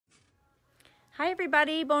Hi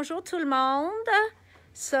everybody, bonjour tout le monde.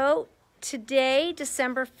 So today,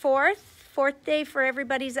 December 4th, fourth day for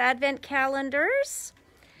everybody's Advent calendars.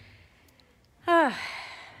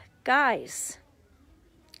 Guys,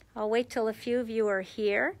 I'll wait till a few of you are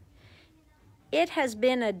here. It has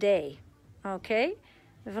been a day, okay?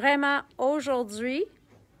 Vraiment, aujourd'hui,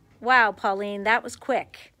 wow, Pauline, that was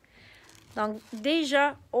quick. Donc,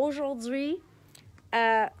 déjà, aujourd'hui,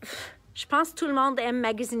 je pense que tout le monde aime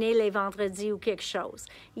magasiner les vendredis ou quelque chose.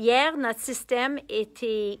 Hier, notre système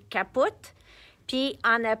était capote, puis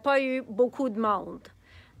on n'a pas eu beaucoup de monde.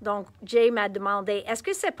 Donc, Jay m'a demandé, est-ce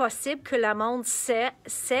que c'est possible que le monde sait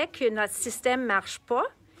que notre système ne marche pas?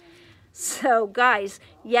 So, guys,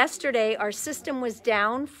 yesterday our system was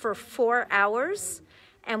down for 4 hours,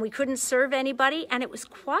 and we couldn't serve anybody, and it was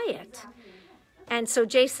quiet. And so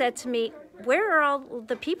Jay said to me, where are all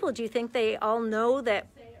the people? Do you think they all know that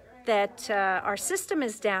our system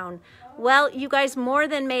is down? Well, you guys more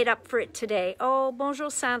than made up for it today. Oh,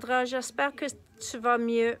 bonjour Sandra, j'espère que tu vas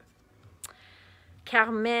mieux.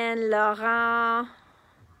 Carmen, Laurent,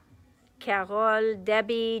 Carole,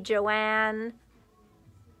 Debbie, Joanne,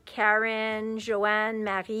 Karen, Joanne,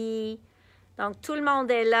 Marie. Donc, tout le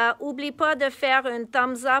monde est là. Oublie pas de faire un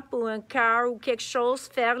thumbs up ou un cœur ou quelque chose,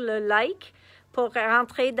 faire le like pour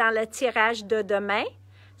rentrer dans le tirage de demain.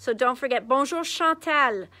 So don't forget. Bonjour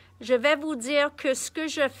Chantal. Je vais vous dire que ce que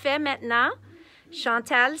je fais maintenant,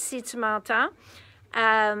 Chantal, si tu m'entends,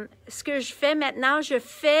 ce que je fais maintenant, je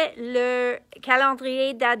fais le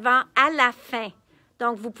calendrier d'Advent à la fin.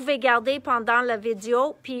 Donc, vous pouvez garder pendant la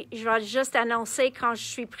vidéo, puis je vais juste annoncer quand je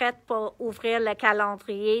suis prête pour ouvrir le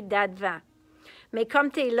calendrier d'Advent. Mais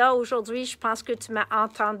comme tu es là aujourd'hui, je pense que tu m'as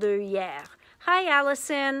entendu hier. Hi,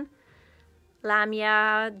 Allison,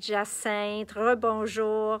 Lamia, Jacinthe,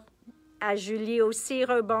 rebonjour. À Julie aussi,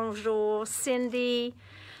 rebonjour. Cindy.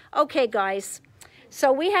 Okay, guys.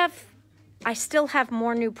 So I still have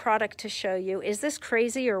more new product to show you. Is this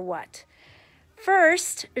crazy or what?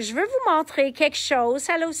 First, je veux vous montrer quelque chose.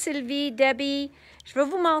 Hello Sylvie, Debbie. Je veux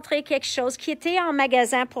vous montrer quelque chose qui était en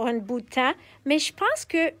magasin pour un bout de temps, mais je pense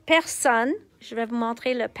que personne, je vais vous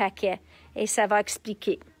montrer le paquet et ça va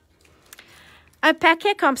expliquer. Un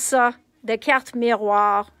paquet comme ça de cartes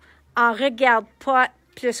miroirs, on ne regarde pas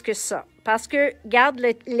plus que ça. Parce que, regarde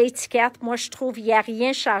l'étiquette, moi je trouve qu'il n'y a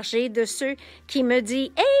rien chargé dessus qui me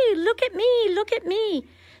dit « Hey, look at me, look at me ».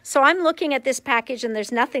 So I'm looking at this package and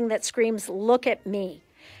there's nothing that screams, look at me.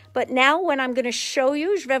 But now when I'm going to show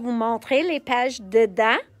you, je vais vous montrer les pages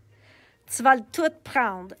dedans. Tu vas tout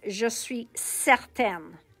prendre, je suis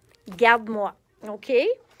certaine. Garde-moi, OK?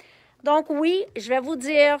 Donc oui, je vais vous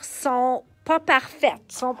dire, sont pas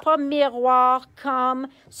parfaites, sont pas miroirs comme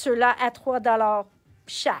ceux-là à 3 $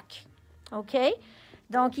 chaque. OK?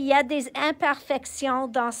 Donc, il y a des imperfections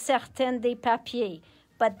dans certains des papiers.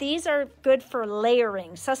 But these are good for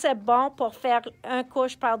layering. Ça, c'est bon pour faire un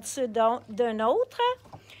couche par-dessus d'un autre.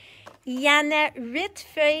 Il y en a 8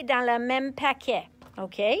 feuilles dans le même paquet.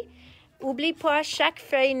 OK? Oublie pas, chaque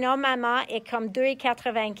feuille, normalement, est comme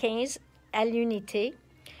 2,95 à l'unité.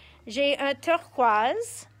 J'ai un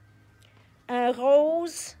turquoise, un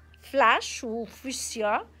rose flash ou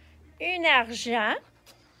fuchsia, un argent,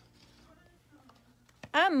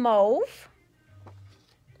 un mauve,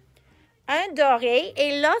 un doré,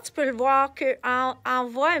 et là, tu peux le voir qu'on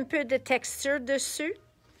voit un peu de texture dessus,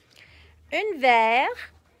 un vert,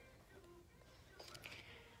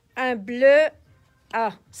 un bleu,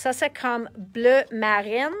 ça c'est comme bleu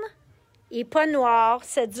marine, il n'est pas noir,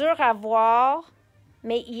 c'est dur à voir,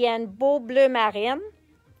 mais il y a un beau bleu marine,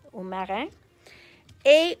 ou marin,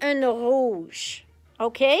 et un rouge,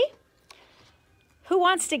 OK? Who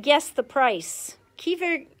wants to guess the price? Qui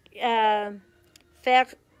veut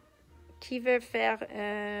faire...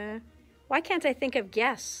 Why can't I think of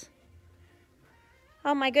guess?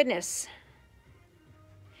 Oh, my goodness.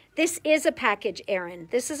 This is a package, Erin.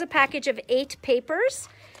 This is a package of 8 papers,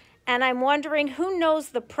 and I'm wondering who knows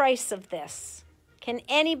the price of this. Can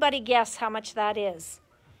anybody guess how much that is?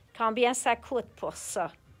 Combien ça coûte pour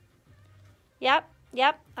ça? Yep,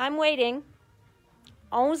 I'm waiting.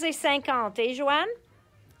 11,50, eh, Joanne?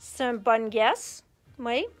 C'est un bon guess.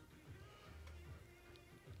 Oui.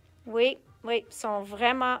 Oui, sont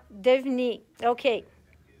vraiment devenus. OK.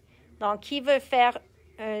 Donc, qui veut faire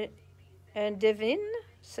un devine?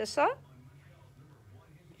 C'est ça?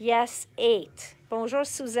 Yes, 8. Bonjour,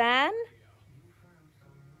 Suzanne.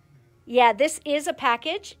 Yeah, this is a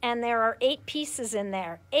package, and there are 8 pieces in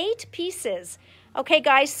there. 8 pieces. Okay,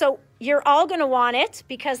 guys, so you're all going to want it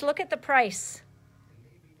because look at the price.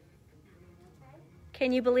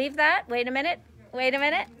 Can you believe that? Wait a minute.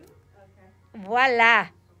 Voilà.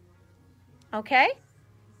 Okay?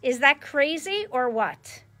 Is that crazy or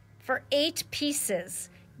what? For 8 pieces.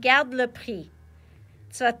 Garde le prix.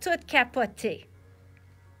 Tu vas tout capoter.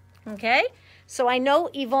 Okay? So I know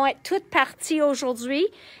ils vont être toutes parties aujourd'hui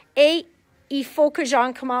et il faut que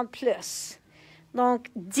j'en commande plus. Donc,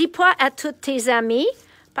 dis pas à tous tes amis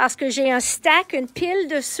parce que j'ai un stack, une pile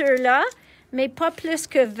de ceux-là, mais pas plus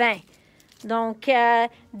que 20. Donc,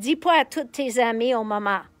 dis pas à tous tes amis au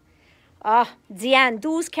moment. Ah, Diane,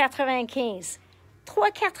 12,95.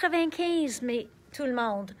 3,95, mais tout le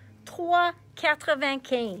monde.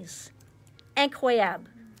 3,95. Incroyable.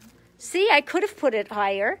 See, I could have put it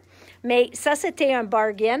higher, mais ça, c'était un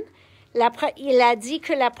bargain. Il a dit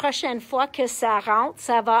que la prochaine fois que ça rentre,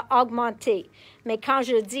 ça va augmenter. Mais quand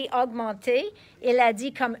je dis augmenter, il a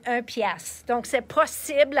dit comme 1 piastre. Donc, c'est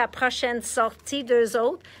possible, la prochaine sortie d'eux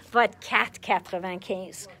autres va être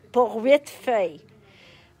 4,95 pour 8 feuilles.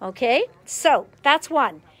 Okay? So, that's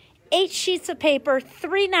one. 8 sheets of paper,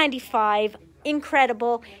 $3.95.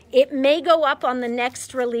 Incredible. It may go up on the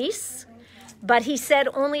next release, but he said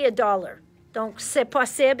only $1. Donc, c'est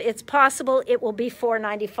possible. It's possible it will be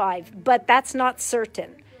 $4.95, but that's not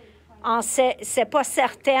certain. C'est pas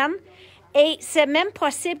certain. Et c'est même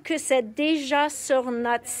possible que c'est déjà sur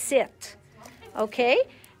notre site. OK?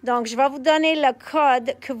 Donc, je vais vous donner le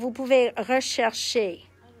code que vous pouvez rechercher.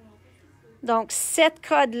 Donc, cet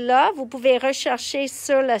code-là, vous pouvez rechercher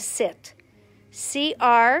sur le site.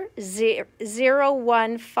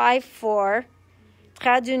 CR0154,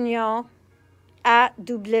 trait d'union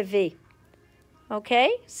AW. Okay?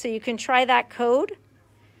 So you can try that code.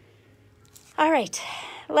 All right.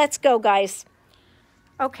 Let's go, guys.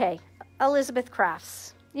 Okay. Elizabeth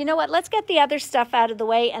Crafts. You know what? Let's get the other stuff out of the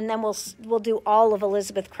way, and then we'll do all of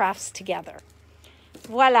Elizabeth Crafts together.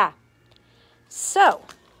 Voilà. So,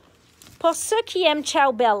 pour ceux qui aiment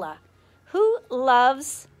Ciao Bella, who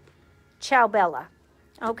loves Ciao Bella?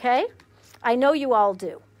 Okay? I know you all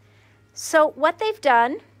do. So, what they've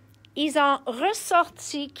done, ils ont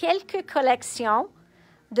ressorti quelques collections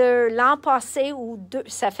de l'an passé,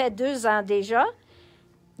 ça fait 2 ans déjà,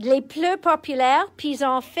 les plus populaires, puis ils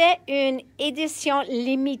ont fait une édition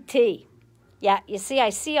limitée. Yeah, you see,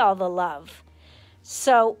 I see all the love.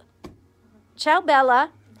 So, Ciao Bella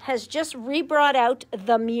has just rebrought out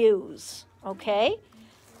The Muse, okay?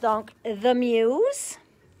 Donc, The Muse,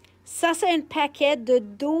 ça c'est un paquet de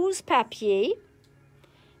 12 papiers.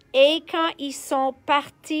 Et quand ils sont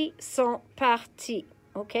partis,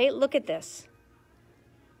 okay? Look at this.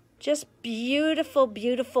 Just beautiful,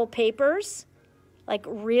 beautiful papers. Like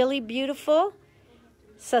really beautiful.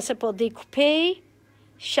 Ça, c'est pour découper.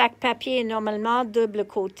 Chaque papier est normalement double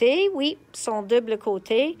côté. Oui, sont double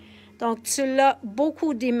côté. Donc, tu as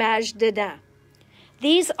beaucoup d'images dedans.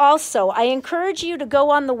 These also, I encourage you to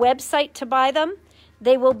go on the website to buy them.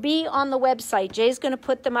 They will be on the website. Jay's going to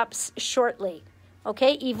put them up shortly. OK?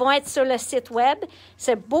 Ils vont être sur le site web.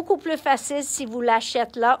 C'est beaucoup plus facile si vous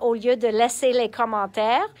l'achetez là au lieu de laisser les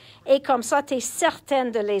commentaires. Et comme ça, tu es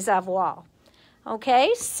certaine de les avoir. OK?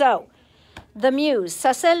 So, The Muse.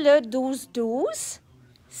 Ça, c'est le 12-12.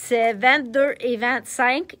 C'est 22 et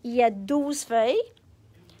 25. Il y a 12 feuilles.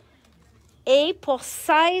 Et pour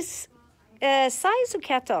 16 ou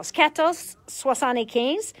 14?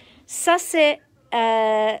 14,75. Ça, c'est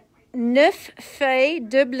 9 feuilles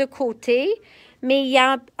double côté. Mais il y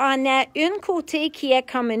en a une côté qui est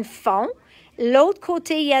comme un fond. L'autre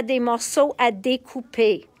côté, il y a des morceaux à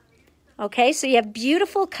découper. Okay, so you have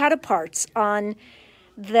beautiful cut-aparts on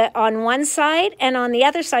one side, and on the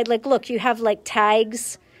other side, like, look, you have, like,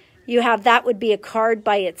 tags. You have, that would be a card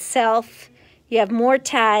by itself. You have more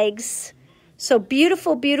tags. So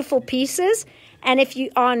beautiful, beautiful pieces. And if you,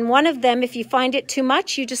 on one of them, if you find it too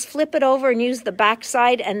much, you just flip it over and use the back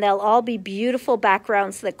side, and they'll all be beautiful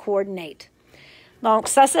backgrounds that coordinate. Donc,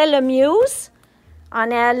 ça, c'est le Muse.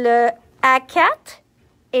 On a le A4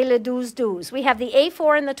 et le 12-12. We have the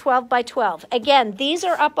A4 and the 12 by 12. Again, these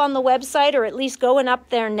are up on the website, or at least going up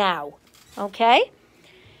there now. Okay?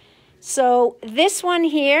 So, this one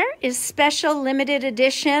here is special limited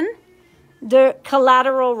edition de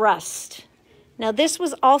Collateral Rust. Now, this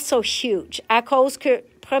was also huge, à cause que,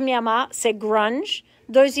 premièrement, c'est grunge.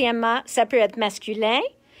 Deuxièmement, ça peut être masculin.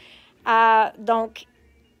 Donc,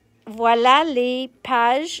 voilà les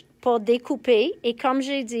pages pour découper. Et comme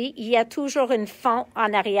j'ai dit, il y a toujours un fond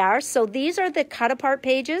en arrière. So these are the cut-apart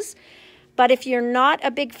pages. But if you're not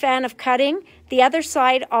a big fan of cutting, the other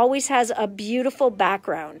side always has a beautiful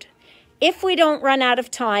background. If we don't run out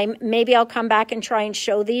of time, maybe I'll come back and try and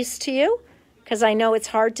show these to you, because I know it's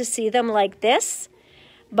hard to see them like this.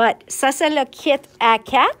 But ça, c'est le kit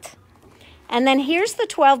A4. And then here's the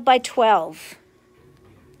 12 by 12.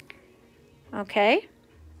 Okay?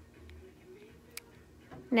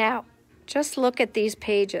 Now, just look at these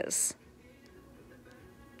pages.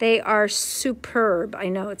 They are superb. I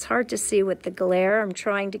know it's hard to see with the glare. I'm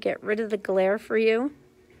trying to get rid of the glare for you.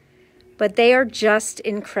 But they are just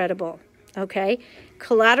incredible, okay?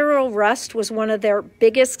 Collateral Rust was one of their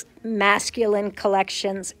biggest masculine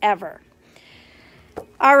collections ever.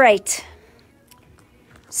 All right.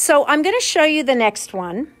 So I'm going to show you the next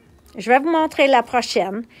one. Je vais vous montrer la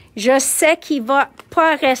prochaine. Je sais qu'il va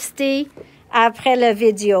pas rester après la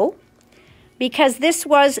vidéo because this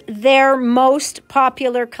was their most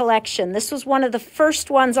popular collection. This was one of the first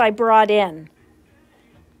ones I brought in.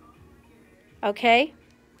 Okay?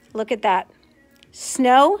 Look at that.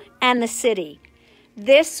 Snow and the City.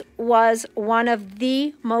 This was one of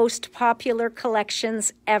the most popular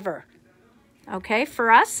collections ever. Okay,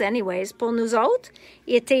 for us, anyways, pour nous autres,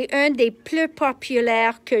 il était un des plus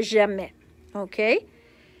populaires que jamais. OK?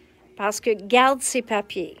 Parce que regarde ces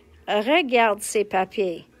papiers. Regarde ces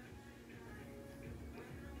papiers.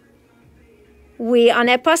 Oui, on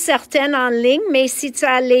n'est pas certaine en ligne, mais si tu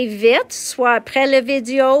allais vite, soit après la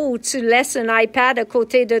vidéo ou tu laisses un iPad à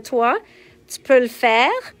côté de toi, tu peux le faire.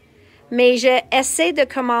 Mais j'essaie de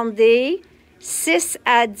commander 6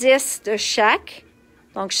 à 10 de chaque.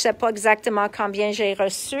 Donc, je ne sais pas exactement combien j'ai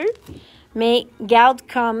reçu, mais garde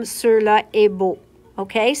comme ceux-là est beau.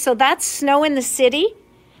 Okay, so that's Snow in the City.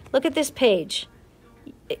 Look at this page.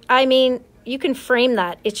 I mean, you can frame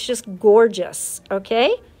that. It's just gorgeous,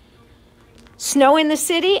 okay? Snow in the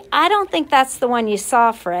City, I don't think that's the one you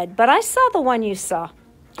saw, Fred, but I saw the one you saw.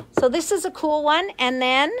 So this is a cool one. And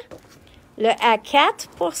then, le A4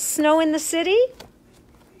 pour Snow in the City.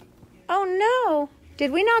 Oh, no.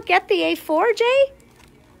 Did we not get the A4, Jay?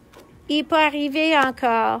 Il n'est pas arrivé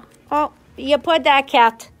encore. Oh, il n'y a pas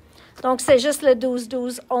d'A4. Donc, c'est juste le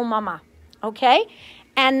 12-12 au moment. Okay?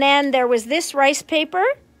 And then there was this rice paper.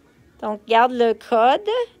 Donc, garde le code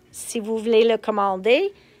si vous voulez le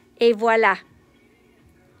commander. Et voilà.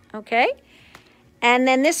 Okay? And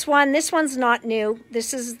then this one's not new.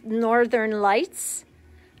 This is Northern Lights.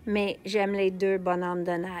 Mais j'aime les deux bonhommes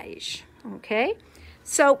de neige. Okay?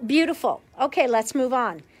 So, beautiful. Okay, let's move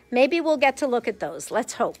on. Maybe we'll get to look at those.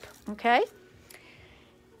 Let's hope, okay?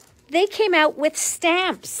 They came out with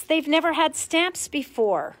stamps. They've never had stamps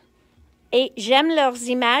before. Et j'aime leurs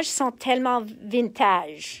images sont tellement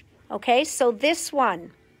vintage. Okay, so this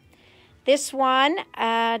one, does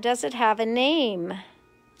it have a name?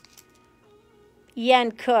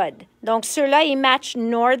 Yen could. Donc, ceux-là, ils matchent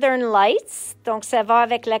Northern Lights. Donc, ça va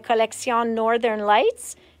avec la collection Northern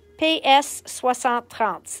Lights. PS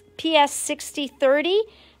 6030. PS 6030.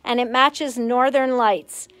 And it matches Northern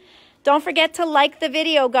Lights. Don't forget to like the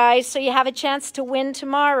video, guys, so you have a chance to win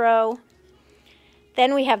tomorrow.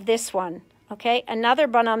 Then we have this one, okay? Another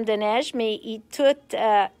bonhomme de neige, mais il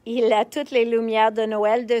a toutes les lumières de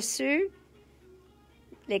Noël dessus.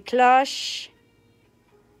 Les cloches,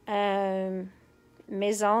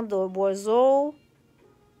 maison d'oiseaux,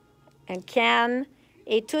 un can,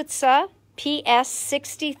 et tout ça, PS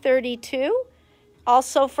 6032.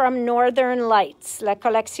 Also from Northern Lights, la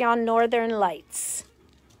collection Northern Lights.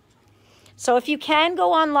 So if you can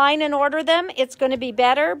go online and order them, it's going to be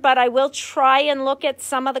better, but I will try and look at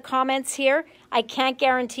some of the comments here. I can't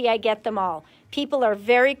guarantee I get them all. People are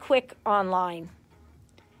very quick online.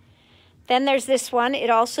 Then there's this one.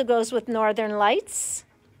 It also goes with Northern Lights.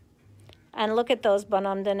 And look at those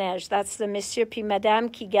bonhommes de neige. That's the Monsieur puis Madame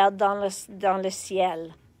qui gardent dans le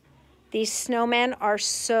ciel. These snowmen are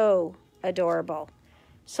so adorable.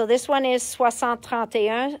 So this one is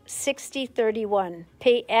 6031, 6031.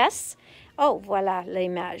 PS. Oh, voilà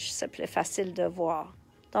l'image. C'est plus facile de voir.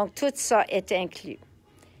 Donc, tout ça est inclus.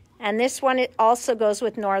 And this one, it also goes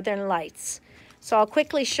with Northern Lights. So I'll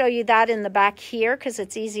quickly show you that in the back here because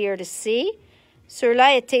it's easier to see.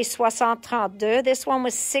 Ceux-là étaient 6032. This one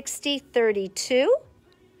was 6032.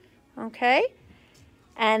 Okay.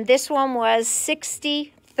 And this one was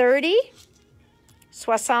 6030.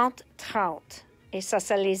 6030. Et ça,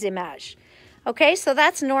 c'est les images. Okay, so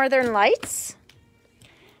that's Northern Lights.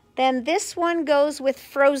 Then this one goes with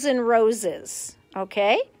Frozen Roses.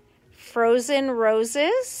 Okay, Frozen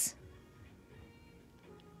Roses.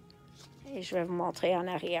 Et je vais vous montrer en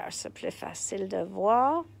arrière, c'est plus facile de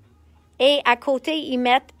voir. Et à côté, ils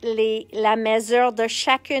mettent la mesure de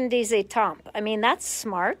chacune des étampes. I mean, that's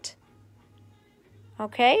smart.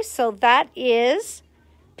 Okay, so that is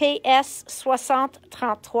PS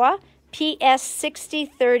 6033, PS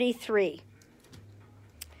 6033.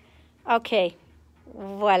 OK,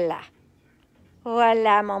 voilà.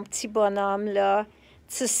 Voilà, mon petit bonhomme, là.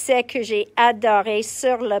 tu sais que j'ai adoré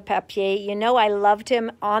sur le papier. You know I loved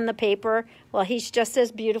him on the paper. Well, he's just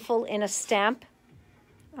as beautiful in a stamp.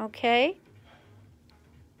 Okay.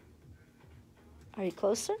 Are you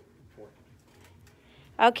closer?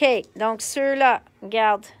 OK, donc ceux-là,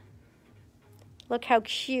 regarde. Look how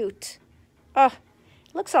cute. Oh,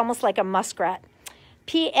 looks almost like a muskrat.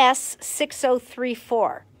 PS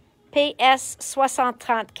 6034. PS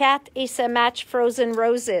 6034 et ça match Frozen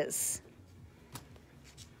Roses.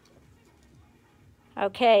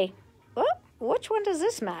 Okay. Oh, which one does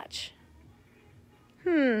this match?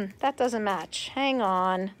 That doesn't match. Hang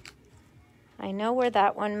on. I know where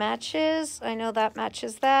that one matches. I know that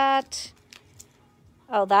matches that.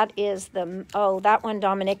 Oh, that is the... Oh, that one,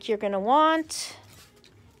 Dominic, you're going to want.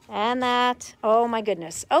 And that. Oh, my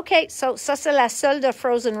goodness. Okay, so ça, c'est la seule de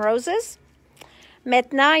Frozen Roses.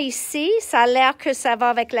 Maintenant, ici, ça a l'air que ça va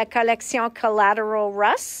avec la collection Collateral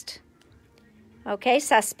Rust. OK,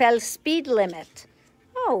 ça s'appelle Speed Limit.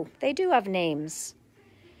 Oh, they do have names.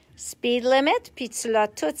 Speed Limit, puis tu as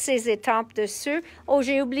toutes ces étampes dessus. Oh,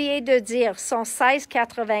 j'ai oublié de dire, sont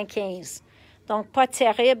 16,95. Donc, pas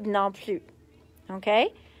terrible non plus.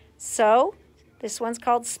 OK? So, this one's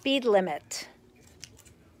called Speed Limit.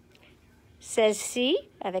 Celle-ci,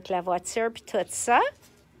 avec la voiture puis tout ça.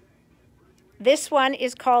 This one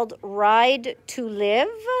is called Ride to Live.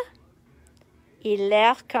 Il a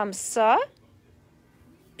l'air comme ça.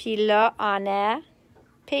 Puis là, on a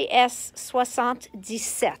PS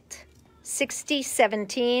 77.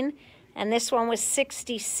 6017. And this one was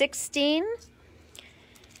 6016.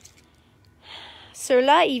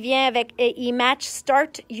 Ceux-là, il vient avec, il match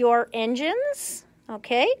Start Your Engines.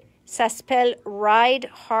 OK? Ça s'appelle Ride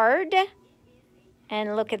Hard.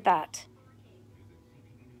 And look at that.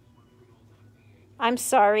 I'm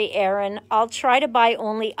sorry, Aaron. I'll try to buy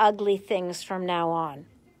only ugly things from now on.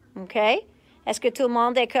 OK? Est-ce que tout le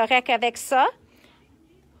monde est correct avec ça?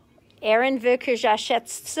 Aaron veut que j'achète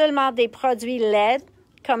seulement des produits LED.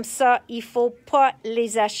 Comme ça, il ne faut pas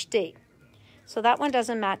les acheter. So that one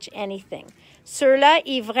doesn't match anything. Ceux-là,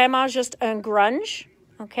 il est vraiment juste un grunge.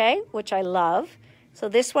 OK? Which I love. So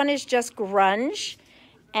this one is just grunge.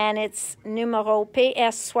 And it's numéro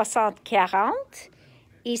PS 6040.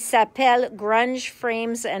 Il s'appelle Grunge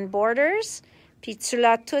Frames and Borders. Puis tu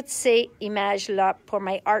as toutes ces images-là pour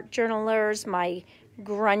my art journalers, my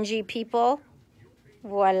grungy people.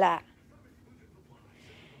 Voilà.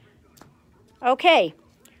 Okay.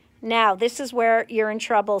 Now, this is where you're in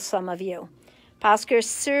trouble, some of you. Parce que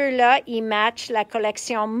ceux-là, ils matchent la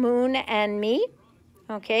collection Moon and Me.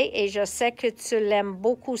 OK? Et je sais que tu l'aimes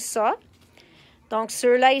beaucoup ça. Donc,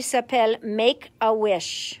 ceux-là, ils s'appellent Make a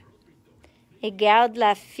Wish. Et garde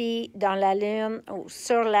la fille dans la lune ou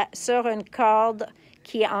sur une corde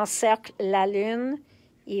qui encercle la lune.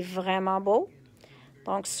 Il est vraiment beau.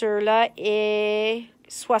 Donc, ceux-là est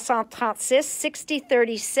 6036,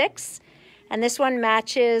 6036. And this one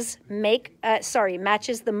matches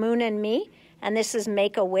matches the Moon and Me. And this is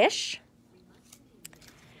Make a Wish.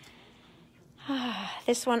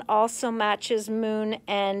 This one also matches Moon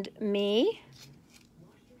and Me.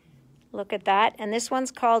 Look at that. And this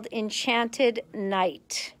one's called Enchanted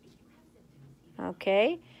Night.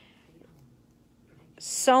 Okay.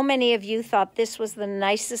 So many of you thought this was the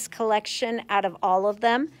nicest collection out of all of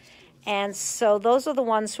them. And so those are the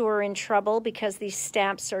ones who are in trouble because these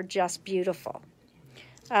stamps are just beautiful.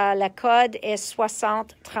 La code est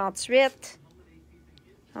 6038.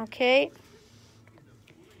 Okay.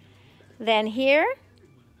 Then here,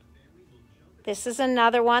 this is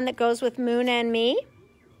another one that goes with Moon and Me.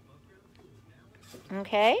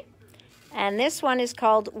 Okay. And this one is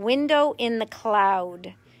called Window in the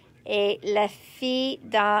Cloud. Et la fille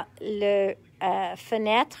dans le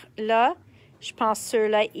fenêtre, là, je pense que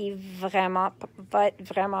ceux-là, va être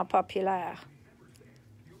vraiment populaire.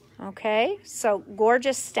 Okay. So,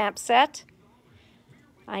 gorgeous stamp set.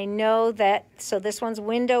 I know that, so this one's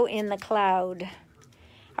Window in the Cloud.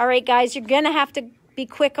 All right, guys, you're going to have to be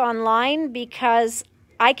quick online because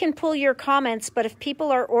I can pull your comments, but if people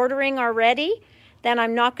are ordering already, then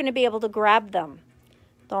I'm not going to be able to grab them.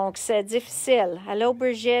 Donc, c'est difficile. Hello,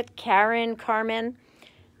 Brigitte, Karen, Carmen.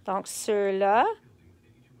 Donc, ceux-là.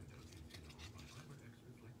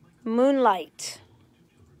 Moonlight.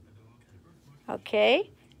 OK.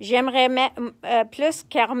 J'aimerais plus,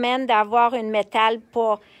 Carmen, d'avoir une métal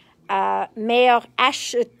pour meilleure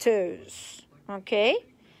acheteuse. OK?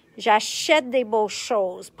 J'achète des beaux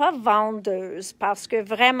choses, pas vendeuse, parce que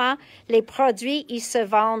vraiment, les produits, ils se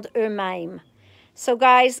vendent eux-mêmes. So,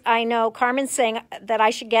 guys, I know Carmen's saying that I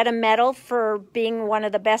should get a medal for being one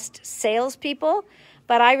of the best salespeople,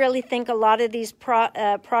 but I really think a lot of these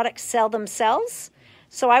products sell themselves.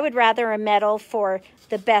 So I would rather a medal for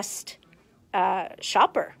the best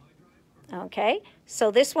shopper. Okay,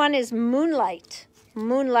 so this one is Moonlight.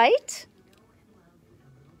 Moonlight.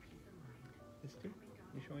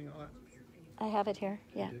 You showing all that? I have it here.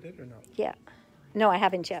 Yeah. You did it or no? Yeah. No, I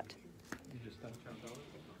haven't yet. You just done $10?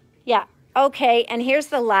 Yeah. Okay, and here's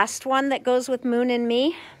the last one that goes with Moon and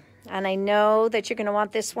Me. And I know that you're going to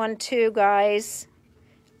want this one too, guys.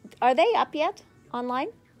 Are they up yet online?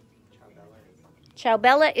 Ciao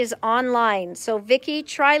Bella is online. So, Vicky,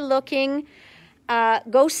 try looking.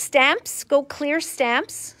 Go stamps. Go clear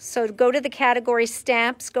stamps. So, go to the category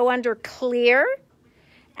stamps. Go under clear.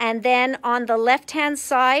 And then on the left-hand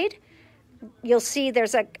side, you'll see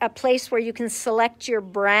there's a place where you can select your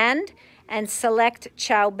brand and select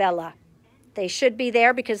Ciao Bella. They should be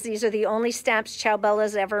there because these are the only stamps Ciao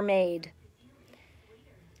Bella's ever made.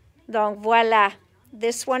 Donc, voilà.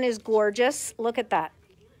 This one is gorgeous. Look at that.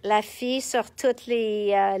 La fille sur tous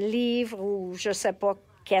les livres ou je sais pas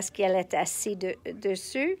qu'est-ce qu'elle est assise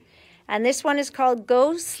dessus. And this one is called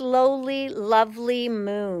Go Slowly, Lovely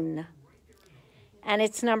Moon. And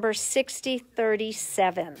it's number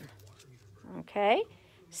 6037. Okay?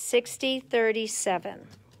 6037.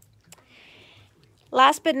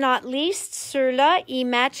 Last but not least, ceux-là, ils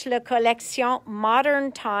matchent la collection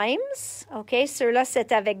Modern Times. OK? Ceux-là,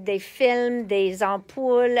 c'est avec des films, des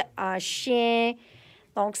ampoules, un chien.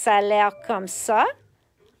 Donc, ça a l'air comme ça.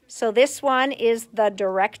 So, this one is The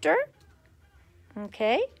Director.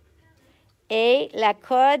 OK? Et la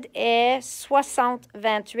code est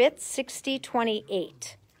 6028,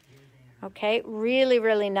 6028. OK? Really,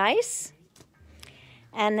 really nice.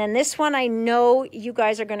 And then this one I know you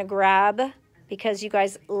guys are going to grab because you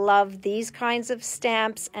guys love these kinds of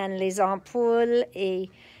stamps and les ampoules et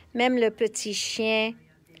même le petit chien.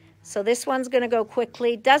 So this one's going to go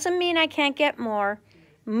quickly. Doesn't mean I can't get more.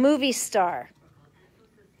 Movie Star.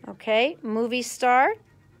 Okay, Movie Star.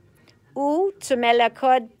 Ou tu mets le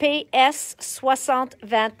code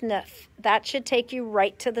PS6029. That should take you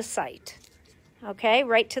right to the site. Okay,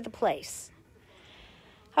 right to the place.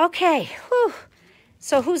 Okay, whew.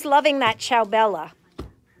 So who's loving that Ciao Bella?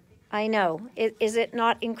 I know. Is it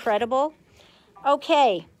not incredible?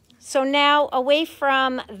 Okay, so now away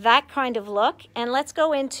from that kind of look, and let's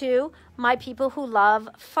go into my people who love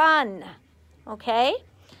fun. Okay,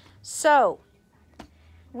 so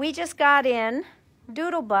we just got in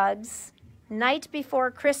Doodlebug's Night Before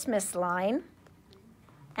Christmas line,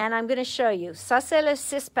 and I'm going to show you. Ça, c'est le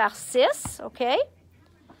 6x6, okay?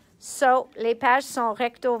 So, les pages sont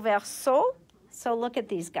recto verso. So, look at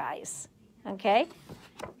these guys, okay?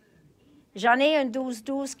 J'en ai un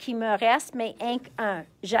 12-12 qui me reste, mais inc un.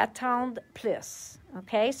 J'attends plus,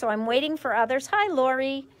 okay? So, I'm waiting for others. Hi,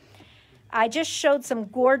 Lori. I just showed some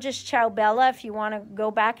gorgeous Ciao Bella if you want to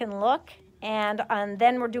go back and look. And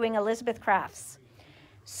then we're doing Elizabeth Crafts.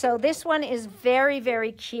 So this one is very,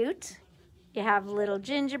 very cute. You have little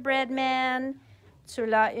gingerbread man. Tu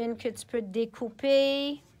l'as une que tu peux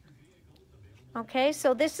découper. Okay,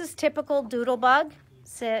 so this is typical Doodlebug.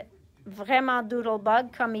 C'est vraiment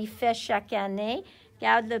Doodlebug comme il fait chaque année.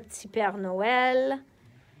 Regarde le petit Père Noël.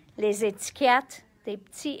 Les étiquettes, des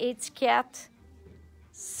petites étiquettes.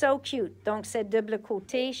 So cute. Donc, c'est double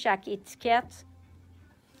côté, chaque étiquette.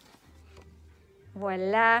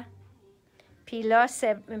 Voilà. Puis là,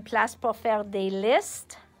 c'est une place pour faire des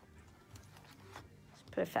listes.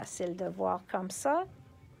 C'est peu facile de voir comme ça.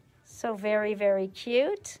 So very, very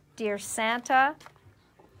cute. Dear Santa.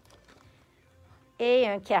 Et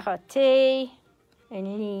un carotté,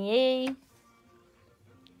 une lignée.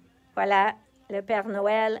 Voilà, le Père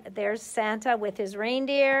Noël. There's Santa with his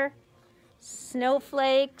reindeer.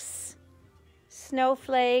 Snowflakes.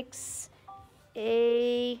 Snowflakes.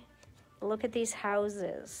 Et look at these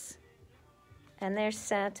houses. And there's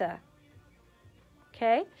Santa.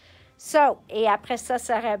 Okay? So, et après ça,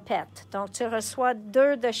 ça répète. Donc, tu reçois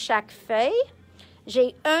 2 de chaque feuille.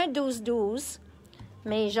 J'ai un 12-12,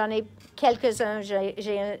 mais j'en ai quelques-uns. J'ai,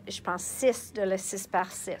 je pense, 6 de le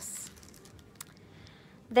 6x6.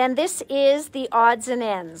 Then this is the odds and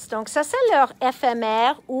ends. Donc, ça, c'est leur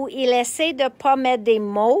éphémère où ils essaient de ne pas mettre des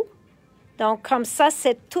mots. Donc, comme ça,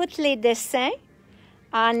 c'est tous les dessins.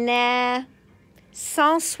 On a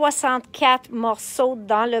 164 morceaux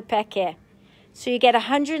dans le paquet. So you get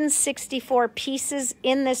 164 pieces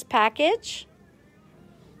in this package.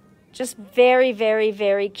 Just very, very,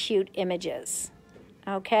 very cute images.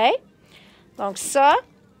 Okay? Donc ça.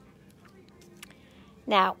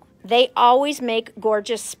 Now, they always make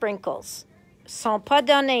gorgeous sprinkles. Sont pas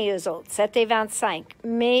donnés eux autres, 7,25,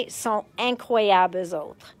 mais sont incroyables eux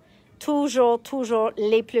autres. Toujours, toujours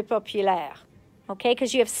les plus populaires. Okay?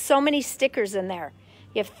 Because you have so many stickers in there.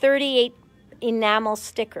 You have 38 enamel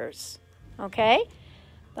stickers. OK?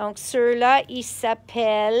 Donc, ceux-là, ils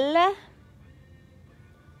s'appellent...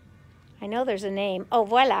 I know there's a name. Oh,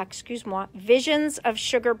 voilà, excuse-moi. Visions of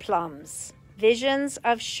Sugar Plums. Visions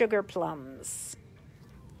of Sugar Plums.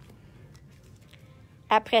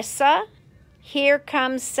 Après ça, Here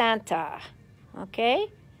Comes Santa.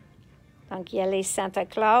 OK? Donc, il y a les Santa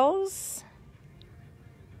Claus.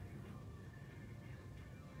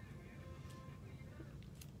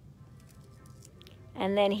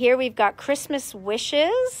 And then here we've got Christmas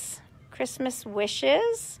Wishes. Christmas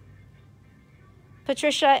Wishes.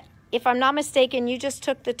 Patricia, if I'm not mistaken, you just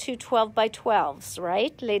took the two 12 by 12s,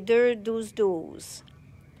 right? Les deux 12-12.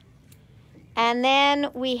 And then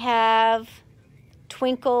we have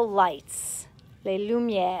Twinkle Lights. Les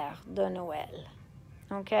Lumières de Noël.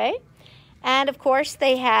 Okay? And of course,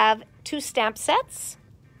 they have two stamp sets.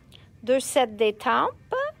 Deux sets d'étampes.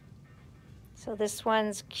 So this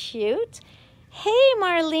one's cute. Hey,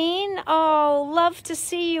 Marlene. Oh, love to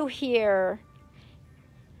see you here.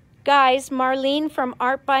 Guys, Marlene from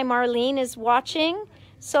Art by Marlene is watching.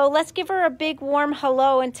 So let's give her a big warm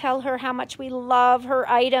hello and tell her how much we love her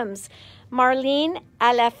items. Marlene,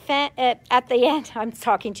 at the end, I'm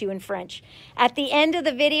talking to you in French. At the end of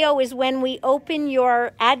the video is when we open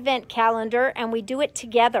your advent calendar and we do it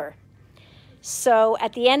together. So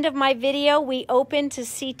at the end of my video, we open to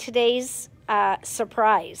see today's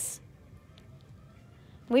surprise.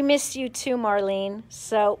 We missed you too, Marlene.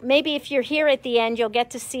 So maybe if you're here at the end, you'll get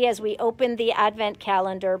to see as we open the advent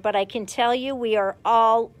calendar. But I can tell you we are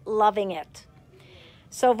all loving it.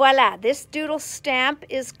 So voila, this doodle stamp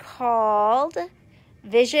is called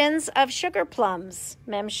Visions of Sugar Plums.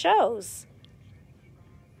 Même chose.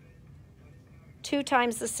 2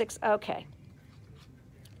 times the 6. Okay.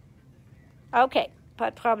 Okay,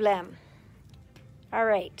 pas de problème. All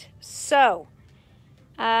right. So,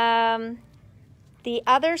 the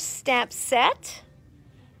other stamp set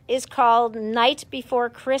is called Night Before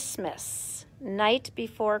Christmas. Night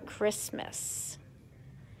Before Christmas.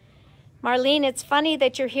 Marlene, it's funny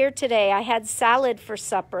that you're here today. I had salad for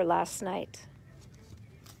supper last night.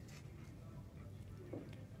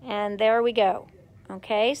 And there we go.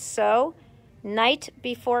 Okay, so Night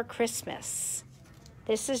Before Christmas.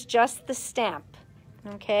 This is just the stamp.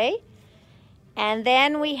 Okay? And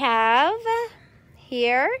then we have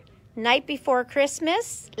here, Night Before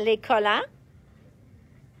Christmas, les collants.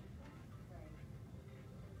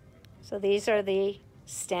 So these are the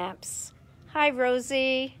stamps. Hi,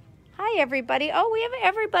 Rosie. Hi, everybody. Oh, we have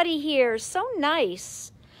everybody here. So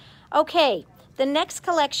nice. Okay, the next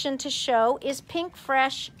collection to show is Pink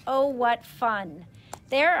Fresh. Oh, what fun.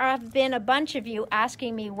 There have been a bunch of you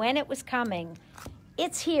asking me when it was coming.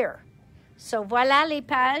 It's here. So voilà les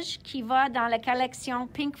pages qui va dans la collection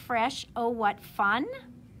Pink Fresh. Oh, what fun.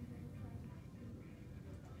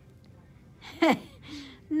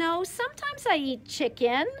 No, sometimes I eat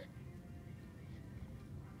chicken.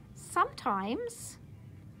 Sometimes.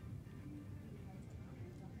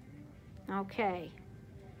 Okay.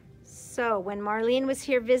 So when Marlene was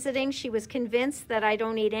here visiting, she was convinced that I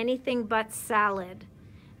don't eat anything but salad.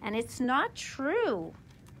 And it's not true.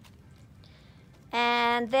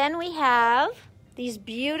 And then we have these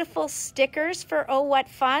beautiful stickers for Oh, what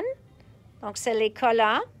fun. Donc, c'est les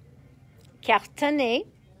collants cartonnés.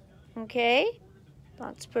 OK?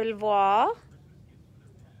 Donc, tu peux le voir.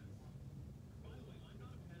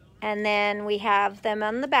 And then we have them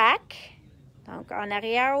on the back. Donc, en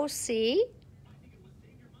arrière aussi.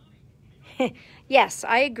 Yes,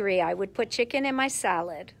 I agree. I would put chicken in my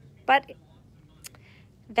salad. But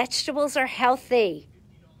vegetables are healthy.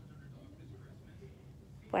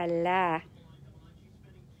 Voila.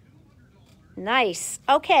 Nice.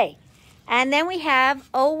 Okay. And then we have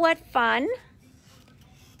Oh, what fun.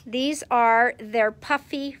 These are their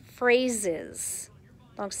puffy phrases.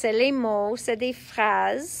 Donc, c'est les mots, c'est des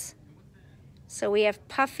phrases. So we have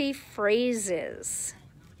puffy phrases.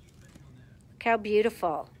 Look how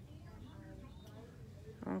beautiful.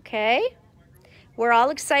 Okay. We're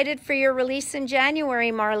all excited for your release in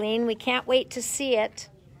January, Marlene. We can't wait to see it.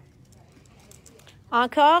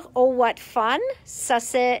 Encore, Oh, what fun. Ça,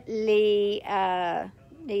 c'est les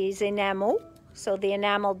enamels. So the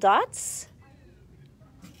enamel dots.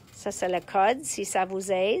 Ça, c'est le code, si ça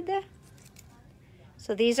vous aide.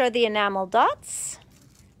 So these are the enamel dots.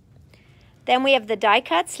 Then we have the die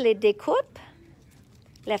cuts, les découpes,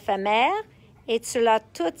 l'éphémère, et tu l'as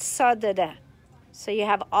tout ça dedans. So you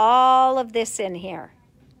have all of this in here.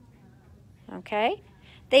 Okay?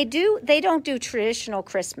 They don't do traditional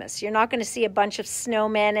Christmas. You're not going to see a bunch of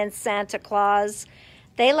snowmen and Santa Claus.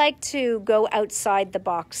 They like to go outside the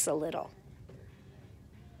box a little.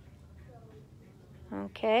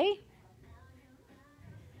 Okay.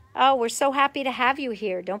 Oh, we're so happy to have you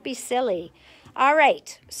here. Don't be silly. All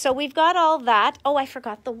right. So we've got all that. Oh, I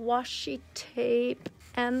forgot the washi tape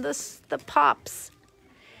and the pops.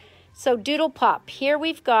 So Doodle Pop. Here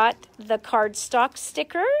we've got the cardstock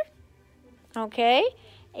sticker. Okay.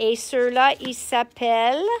 Et ceux-là, il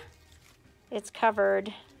s'appelle... It's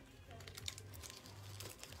covered.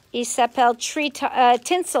 Il s'appelle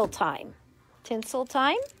Tinsel Time. Tinsel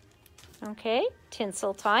Time. Okay.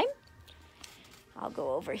 Tinsel Time. I'll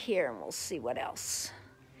go over here and we'll see what else.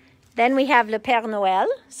 Then we have Le Père Noël.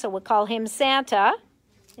 So we'll call him Santa.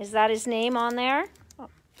 Is that his name on there?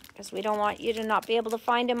 Because we don't want you to not be able to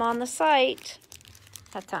find him on the site.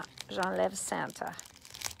 Attends, j'enlève Santa.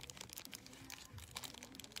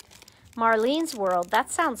 Marlene's World.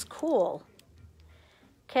 That sounds cool.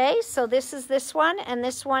 Okay, so this is this one, and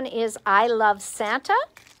this one is I Love Santa.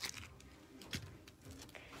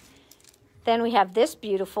 Then we have this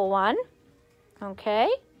beautiful one. Okay,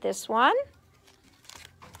 this one.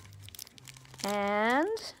 And,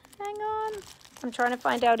 hang on, I'm trying to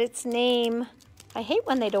find out its name. I hate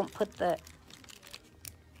when they don't put the...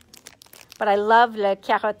 But I love le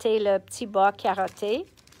carotté, le petit bas carotté.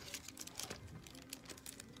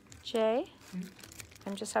 Jay?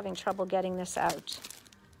 I'm just having trouble getting this out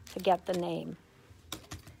to get the name.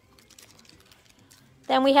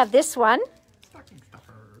 Then we have this one. Stocking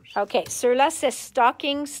stuffers. Okay, ceux-là, c'est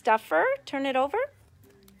stocking stuffer. Turn it over.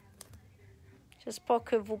 J'espère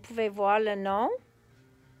que vous pouvez voir le nom.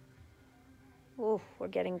 Oh, we're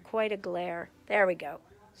getting quite a glare. There we go.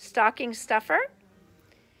 Stocking stuffer.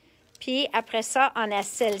 Puis après ça, on a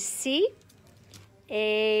celle-ci.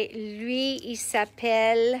 Et lui, il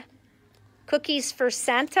s'appelle Cookies for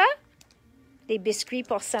Santa. Des biscuits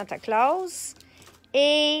pour Santa Claus.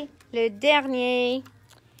 Et le dernier,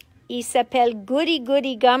 il s'appelle Goody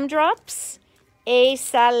Goody Gumdrops. Et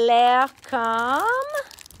ça a l'air comme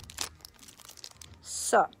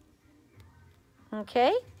ça.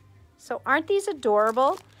 Okay? So aren't these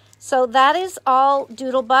adorable? So that is all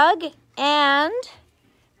Doodlebug. And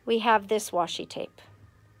we have this washi tape.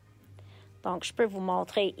 Donc, je peux vous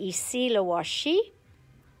montrer ici le washi.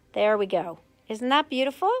 There we go. Isn't that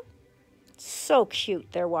beautiful? So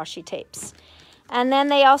cute, their washi tapes. And then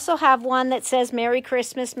they also have one that says Merry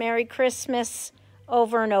Christmas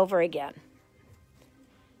over and over again.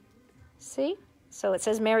 See? So it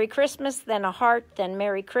says Merry Christmas, then a heart, then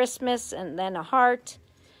Merry Christmas, and then a heart.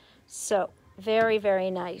 So, very, very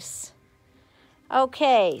nice.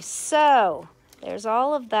 Okay, so there's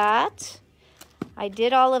all of that. I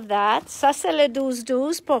did all of that. Ça, c'est le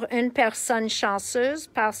 12-12 pour une personne chanceuse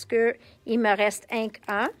parce que il me reste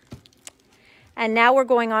un. And now we're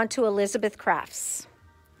going on to Elizabeth Crafts.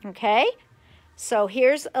 Okay? So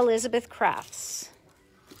here's Elizabeth Crafts.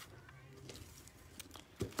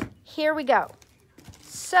 Here we go.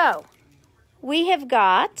 So, we have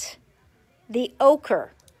got the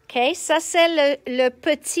ochre. Okay? Ça, c'est le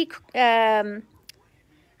petit...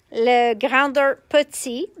 le grandeur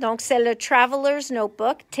petit, donc c'est le Traveler's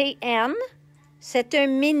Notebook, TN. C'est un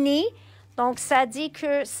mini, donc ça dit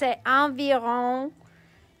que c'est environ,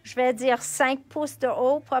 je vais dire 5 pouces de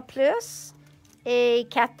haut, pas plus, et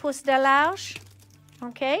 4 pouces de large.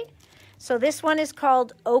 Okay? So this one is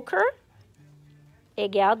called Ochre. Et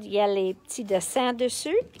regarde, il y a les petits dessins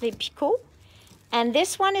dessus, les picots. And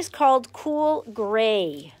this one is called Cool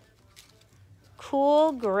Gray.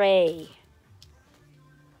 Cool Gray.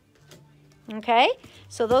 Okay,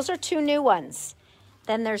 so those are 2 new ones.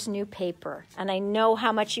 Then there's new paper. And I know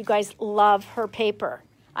how much you guys love her paper.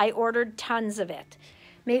 I ordered tons of it.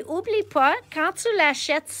 Mais oublie pas, quand tu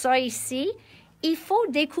l'achètes ça ici, il faut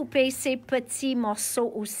découper ces petits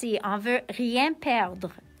morceaux aussi. On veut rien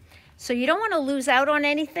perdre. So you don't want to lose out on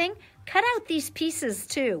anything. Cut out these pieces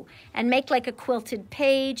too and make like a quilted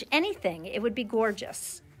page, anything. It would be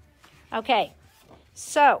gorgeous. Okay,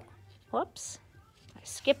 so, whoops. I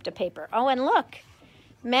skipped a paper. Oh, and look,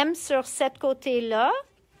 même sur cet côté-là,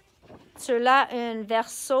 tu as un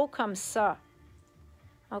verso comme ça.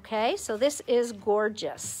 Okay, so this is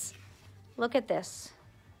gorgeous. Look at this.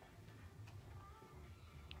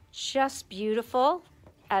 Just beautiful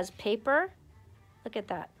as paper. Look at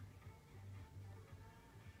that.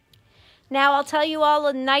 Now, I'll tell you all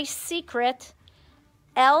a nice secret.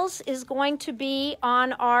 Els is going to be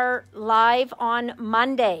on our live on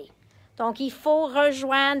Monday. Donc, il faut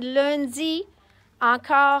rejoindre lundi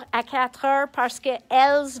encore à 4 heures parce que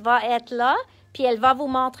Els va être là, puis elle va vous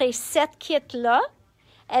montrer cette kit-là.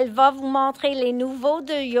 Elle va vous montrer les nouveaux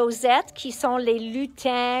de Yosette, qui sont les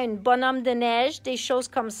lutins, une bonhomme de neige, des choses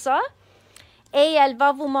comme ça. Et elle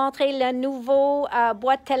va vous montrer le nouveau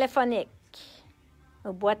boîte téléphonique.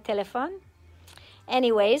 Au boîte téléphone.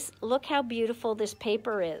 Anyways, look how beautiful this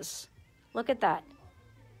paper is. Look at that.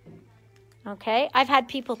 Okay, I've had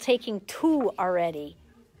people taking 2 already.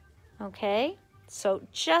 Okay, so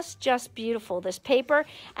just beautiful, this paper.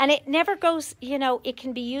 And it never goes, you know, it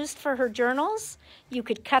can be used for her journals. You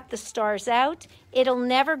could cut the stars out. It'll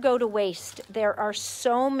never go to waste. There are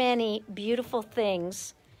so many beautiful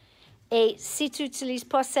things. Et si tu n'utilises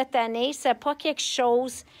pas cette année, c'est pas quelque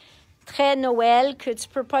chose très Noël que tu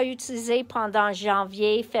peux pas utiliser pendant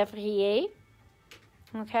janvier, février.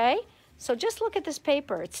 Okay? So just look at this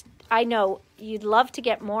paper. I know you'd love to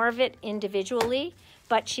get more of it individually,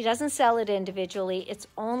 but she doesn't sell it individually. It's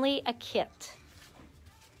only a kit.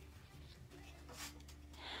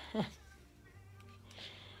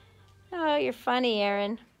 Oh, you're funny,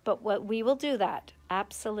 Erin. But we will do that.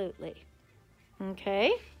 Absolutely.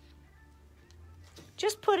 Okay?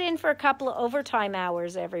 Just put in for a couple of overtime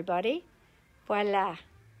hours, everybody. Voila.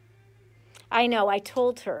 I know, I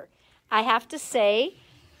told her. I have to say,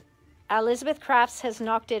 Elizabeth Crafts has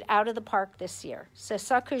knocked it out of the park this year. C'est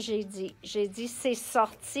ça que j'ai dit. J'ai dit, ses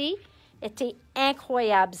sorties étaient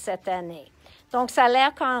incroyables cette année. Donc, ça a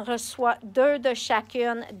l'air qu'on reçoit 2 de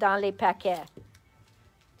chacune dans les paquets.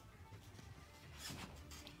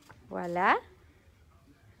 Voilà.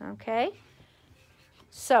 Okay.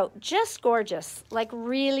 So, just gorgeous. Like,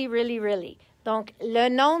 really, really, really. Donc, le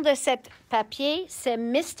nom de cet papier, c'est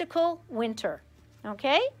Mystical Winter.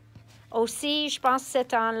 Okay? Aussi, je pense que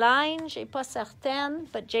c'est en ligne. Je n'ai pas certaine,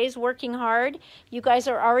 but Jay's working hard. You guys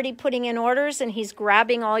are already putting in orders, and he's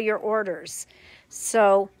grabbing all your orders.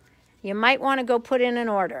 So, you might want to go put in an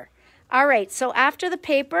order. All right, so after the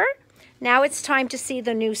paper, now it's time to see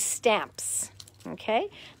the new stamps. Okay?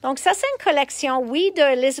 Donc, ça, c'est une collection, oui, de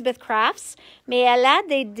Elizabeth Crafts, mais elle a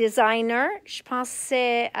des designers. Je pense que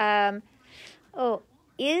c'est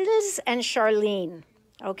Ilse and Charlene.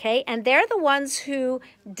 Okay? And they're the ones who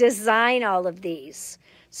design all of these.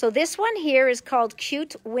 So this one here is called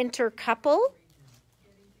Cute Winter Couple.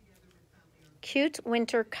 Cute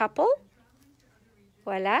Winter Couple.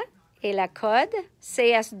 Voilà. Et la code,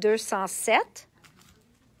 CS207.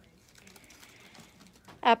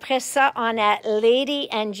 Après ça, on a Lady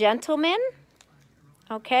and Gentleman,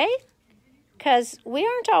 okay? Because we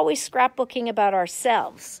aren't always scrapbooking about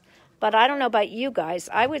ourselves. But I don't know about you guys.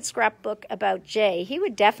 I would scrapbook about Jay. He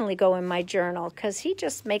would definitely go in my journal because he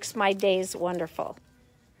just makes my days wonderful.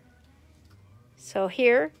 So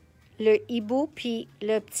here, le hibou puis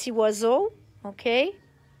le petit oiseau, okay?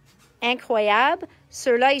 Incroyable.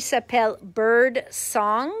 Ceux-là, ils s'appellent Bird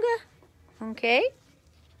Song, okay?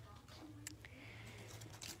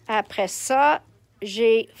 Après ça,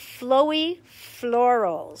 j'ai Flowy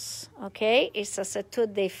Florals, OK? Et ça, c'est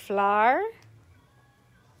toutes des fleurs.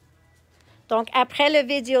 Donc, après le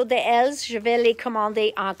vidéo de Else, je vais les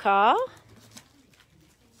commander encore.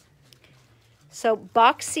 So,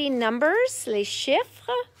 boxy numbers, les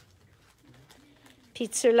chiffres. Puis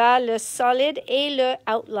ceux-là, le solid et le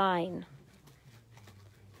outline.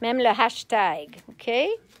 Même le hashtag, OK?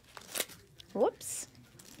 Oups.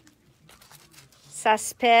 Ça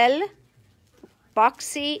s'appelle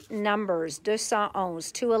Boxy Numbers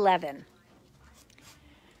 211, 211.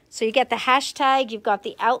 So you get the hashtag, you've got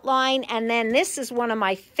the outline, and then this is one of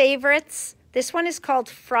my favorites. This one is called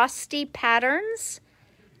Frosty Patterns.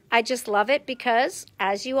 I just love it because,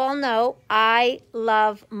 as you all know, I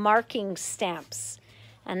love marking stamps.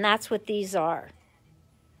 And that's what these are.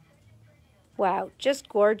 Wow, just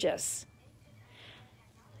gorgeous.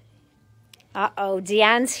 Uh-oh,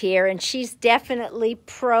 Deanne's here, and she's definitely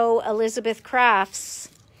pro Elizabeth Crafts.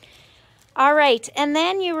 All right, and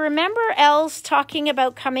then you remember Els talking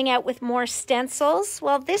about coming out with more stencils?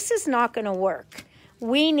 Well, this is not going to work.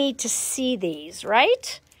 We need to see these,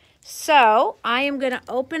 right? So I am going to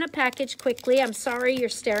open a package quickly. I'm sorry you're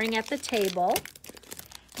staring at the table,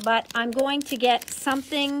 but I'm going to get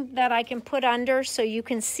something that I can put under so you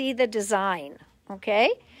can see the design, okay?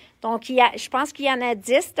 Donc, je pense qu'il y en a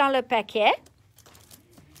 10 dans le paquet.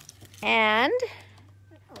 And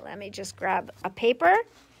let me just grab a paper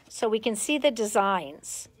so we can see the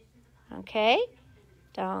designs. Okay?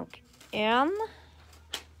 Donc, une.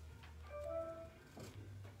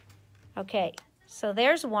 Okay, so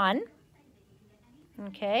there's one.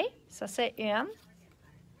 Okay, ça c'est une.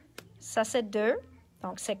 Ça c'est deux.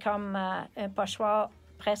 Donc, c'est comme un pochoir,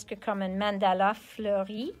 presque comme un mandala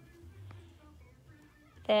fleuri.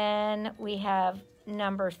 Then we have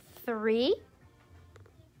number 3,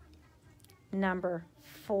 number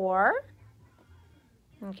 4.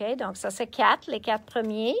 OK, donc ça c'est 4, les 4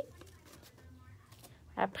 premiers.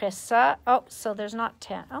 Après ça, oh, so there's not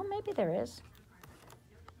 10. Oh, maybe there is.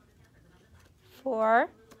 4,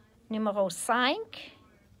 numéro 5,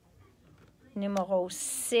 numéro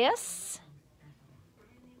 6.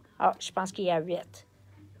 Oh, je pense qu'il y a 8.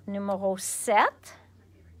 Numéro 7.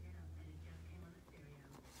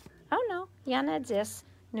 Oh non, il y en a 10.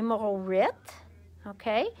 Numéro 8,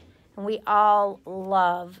 okay? And we all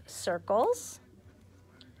love circles.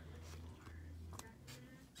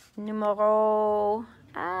 Numéro,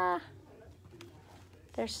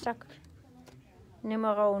 they're stuck.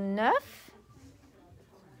 Numéro 9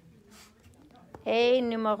 et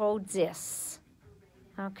numéro 10.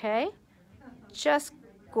 Okay? Just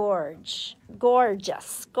gorgeous.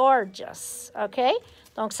 Okay?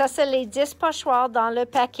 Donc, ça, c'est les 10 pochoirs dans le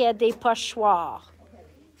paquet des pochoirs.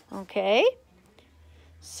 Okay?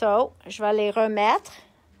 So, je vais les remettre.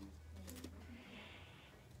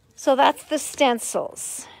 So, that's the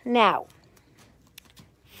stencils. Now,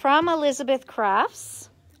 from Elizabeth Crafts,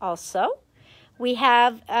 also, we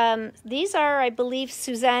have, these are, I believe,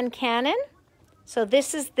 Suzanne Cannon. So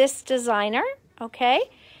this is this designer, okay?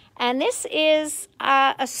 And this is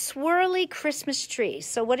a swirly Christmas tree.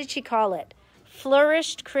 So what did she call it?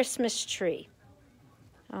 Flourished Christmas tree.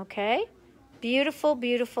 Okay? Beautiful,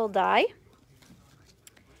 beautiful die.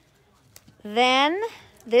 Then,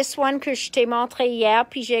 this one que je t'ai montré hier,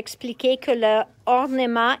 puis j'ai expliqué que le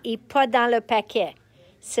ornement n'est pas dans le paquet.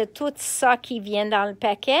 C'est tout ça qui vient dans le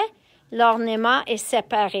paquet. L'ornement est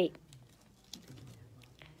séparé.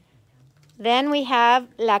 Then we have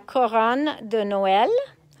la couronne de Noël,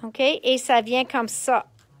 OK? Et ça vient comme ça.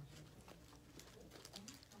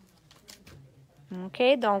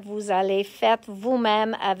 OK? Donc, vous allez faire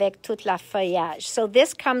vous-même avec toute la feuillage. So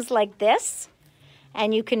this comes like this,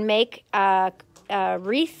 and you can make a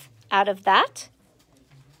wreath out of that.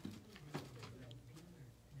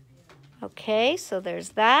 Okay, so there's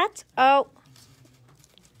that. Oh,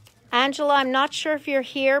 Angela, I'm not sure if you're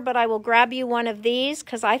here, but I will grab you one of these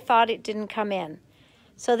because I thought it didn't come in.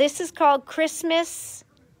 So this is called Christmas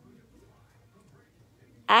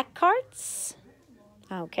act cards.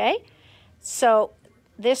 Okay, so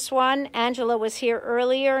this one, Angela was here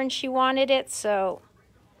earlier and she wanted it, so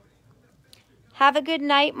have a good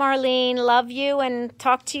night, Marlene. Love you and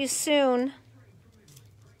talk to you soon.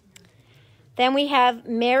 Then we have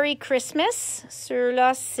Merry Christmas.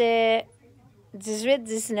 Sur-là, c'est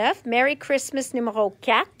 18-19. Merry Christmas numéro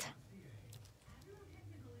 4.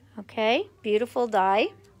 Okay, beautiful die.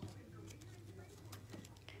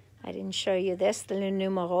 I didn't show you this, le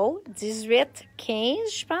numéro.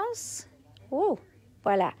 18-15, je pense. Oh,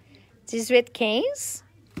 voilà. 18-15.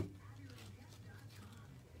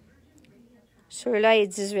 Celui-là est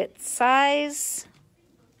 18-16.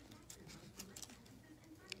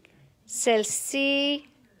 Celle-ci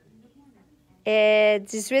est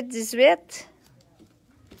 18-18.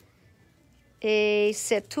 Et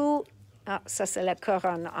c'est tout. Ah, ça, c'est la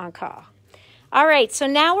couronne encore. All right, so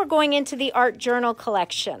now we're going into the art journal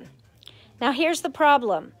collection. Now, here's the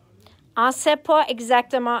problem. On ne sait pas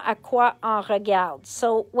exactement à quoi on regarde.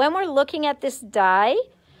 So when we're looking at this die,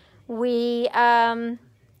 we're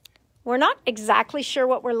not exactly sure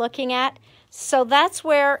what we're looking at. So that's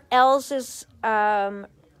where Elsa's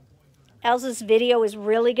video is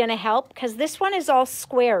really going to help, because this one is all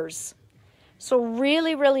squares. So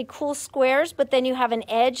really, really cool squares, but then you have an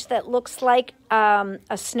edge that looks like a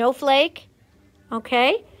snowflake.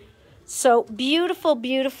 Okay? So beautiful,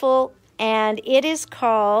 beautiful. And it is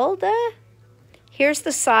called, here's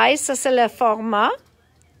the size, ça c'est le format.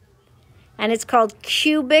 And it's called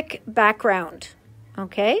Cubic Background.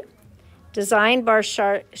 Okay? Designed by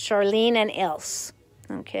Charlene and Else.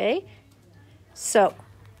 Okay? So,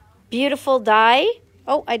 beautiful die.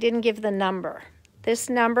 Oh, I didn't give the number.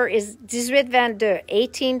 This number is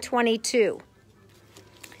 1822.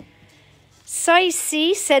 Ça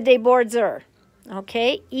ici, c'est des bordures.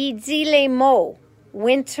 OK? Il dit les mots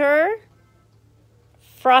winter,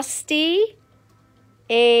 frosty,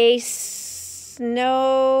 et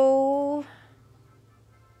snowflake.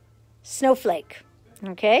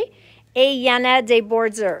 OK? Et il y en a des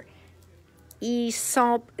bordures. Ils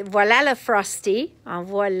sont, voilà le frosty, en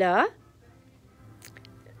voilà.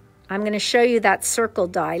 I'm going to show you that circle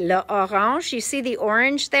die. Le orange, you see the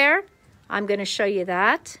orange there? I'm going to show you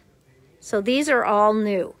that. So these are all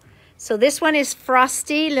new. So this one is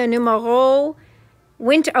frosty, le numéro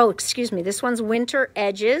winter. Oh, excuse me. This one's winter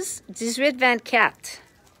edges, 1824.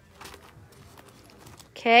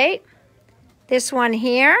 Okay. This one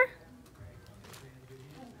here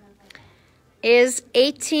is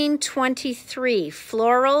 1823,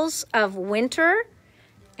 florals of winter.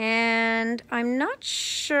 And I'm not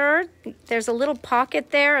sure, there's a little pocket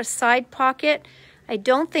there, a side pocket. I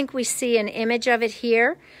don't think we see an image of it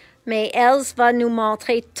here, mais Else va nous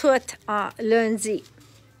montrer tout en lundi.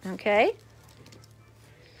 OK?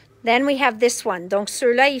 Then we have this one. Donc,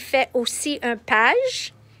 ceux-là, il fait aussi un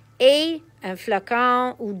page et un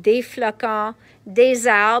flocon ou des flocons, des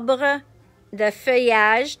arbres de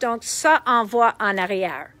feuillage. Donc, ça envoie en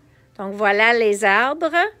arrière. Donc, voilà les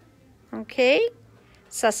arbres. OK?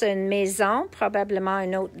 Ça, c'est une maison, probablement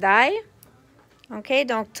un autre die. OK?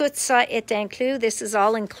 Donc, tout ça est inclus. This is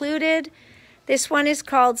all included. This one is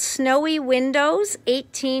called Snowy Windows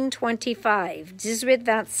 1825.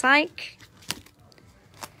 1825.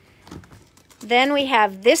 Then we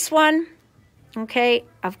have this one. Okay,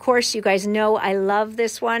 of course, you guys know I love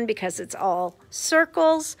this one because it's all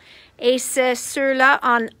circles. Et c'est ceux-là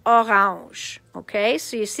en orange. Okay,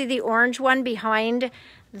 so you see the orange one behind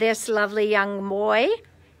this lovely young boy.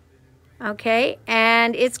 Okay,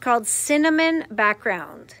 and it's called Cinnamon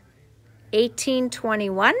Background,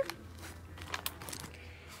 1821.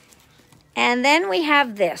 And then we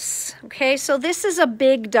have this. Okay, so this is a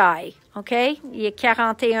big die. Okay, il est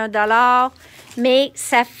 41 $, mais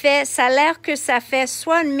ça a l'air que ça fait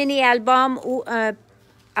soit un mini-album ou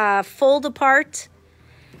un fold apart.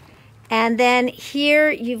 And then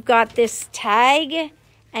here you've got this tag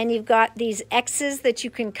and you've got these X's that you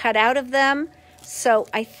can cut out of them. So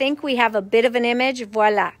I think we have a bit of an image.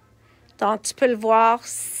 Voilà. Donc tu peux le voir.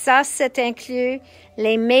 Ça, c'est inclus.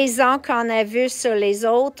 Les maisons qu'on a vues sur les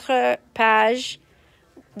autres pages.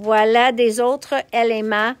 Voilà des autres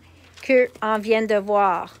éléments qu'on vient de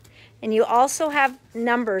voir. And you also have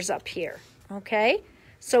numbers up here, okay?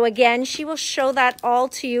 So again, she will show that all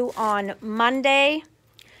to you on Monday.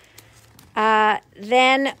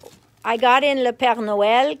 Then I got in le Père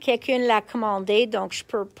Noël. Quelqu'un l'a commandé, donc je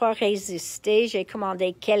peux pas résister. J'ai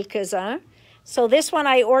commandé quelques-uns. So this one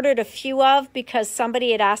I ordered a few of because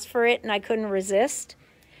somebody had asked for it and I couldn't resist.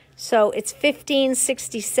 So it's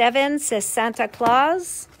 $15.67, says Santa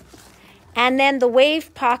Claus. And then the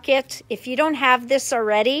wave pocket, if you don't have this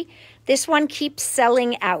already, this one keeps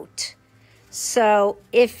selling out. So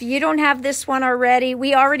if you don't have this one already,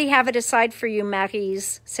 we already have it aside for you,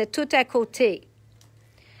 Maryse. C'est tout à côté.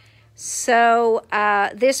 So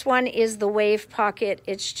this one is the wave pocket.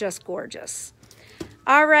 It's just gorgeous.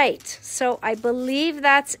 All right. So I believe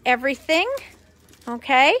that's everything.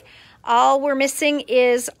 Okay. All we're missing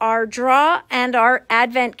is our draw and our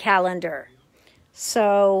advent calendar.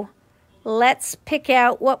 So let's pick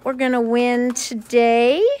out what we're going to win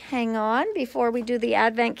today. Hang on before we do the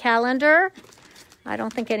advent calendar. I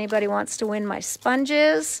don't think anybody wants to win my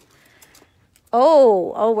sponges.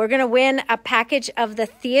 Oh, we're going to win a package of the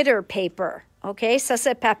theater paper. OK, ça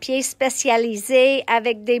c'est papier spécialisé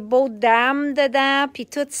avec des beaux dames dedans puis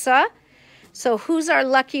tout ça. So who's our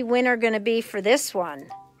lucky winner going to be for this one?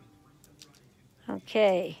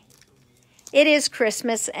 Okay. It is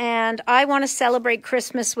Christmas, and I want to celebrate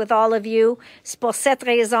Christmas with all of you. C'est pour cette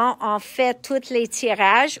raison, on fait tous les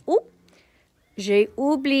tirages. Oups, j'ai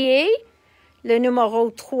oublié le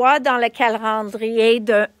numéro 3 dans le calendrier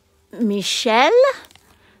de Michel.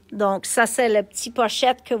 Donc, ça, c'est la petite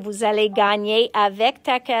pochette que vous allez gagner avec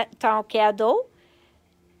ton cadeau.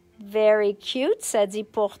 Very cute, ça dit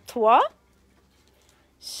pour toi.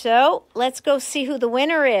 So, let's go see who the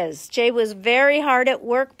winner is. Jay was very hard at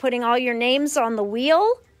work putting all your names on the wheel.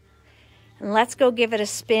 And let's go give it a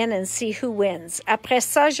spin and see who wins. Après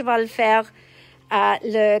ça, je vais le faire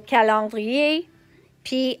le calendrier,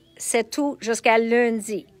 puis c'est tout jusqu'à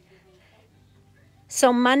lundi.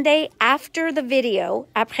 So, Monday, after the video,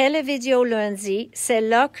 après le vidéo lundi, c'est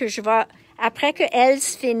là que je vais, après que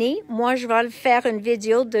Else finit, moi, je vais le faire une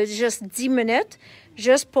vidéo de juste 10 minutes,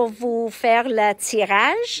 juste pour vous faire le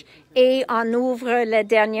tirage et on ouvre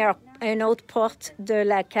une autre porte de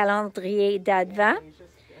la calendrier d'Advent.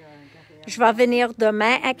 Je vais venir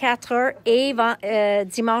demain à 4 heures et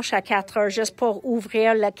dimanche à 4 heures juste pour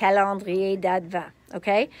ouvrir le calendrier d'Advent.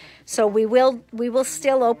 Okay? So we will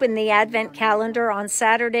still open the Advent calendar on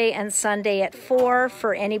Saturday and Sunday at 4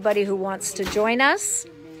 for anybody who wants to join us.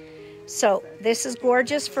 So this is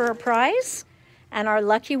gorgeous for a prize. And our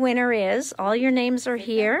lucky winner is, all your names are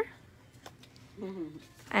here.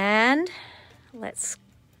 And let's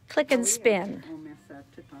click and spin.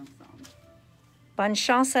 Bonne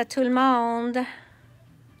chance à tout le monde.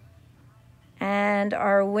 And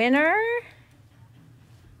our winner,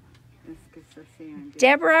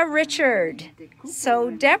 Deborah Richard.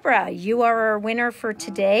 So Deborah, you are our winner for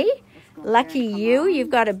today. Lucky you. You've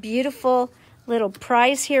got a beautiful little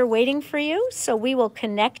prize here waiting for you. So we will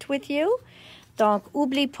connect with you. Donc,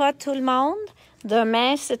 oublie pas tout le monde.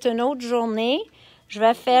 Demain, c'est une autre journée. Je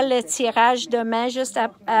vais faire le tirage demain juste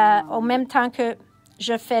au même temps que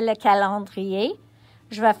je fais le calendrier.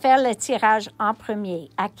 je vais faire le tirage en premier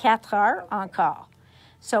à 4 heures encore.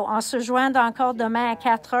 So, on se joint encore demain à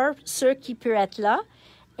 4 heures, ceux qui peuvent être là,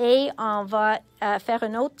 et on va faire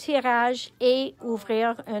un autre tirage et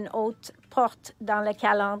ouvrir une autre porte dans le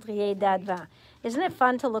calendrier d'Advent. Isn't it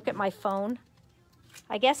fun to look at my phone?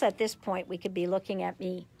 I guess at this point we could be looking at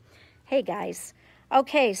me. Hey, guys.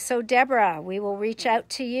 Okay, so Deborah, we will reach out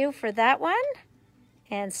to you for that one.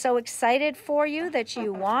 And so excited for you that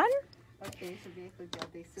you won.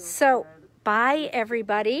 So, bye,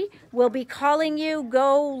 everybody. We'll be calling you.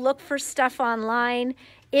 Go look for stuff online.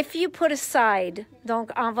 If you put aside,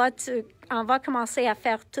 donc on va commencer à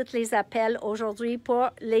faire tous les appels aujourd'hui pour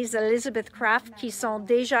les Elizabeth Craft qui sont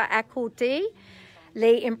déjà à côté,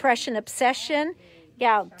 les Impression Obsession.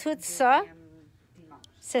 Regarde, tout ça,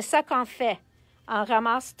 c'est ça qu'on fait. On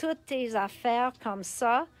ramasse toutes tes affaires comme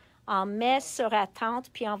ça, on met sur attente,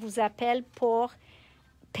 puis on vous appelle pour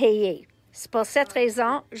payer. C'est pour cette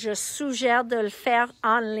raison, je suggère de le faire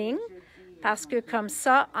en ligne, parce que comme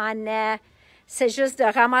ça, c'est juste de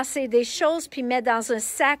ramasser des choses, puis mettre dans un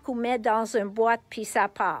sac ou mettre dans une boîte, puis ça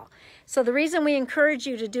part. So the reason we encourage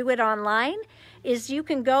you to do it online is you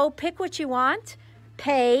can go pick what you want,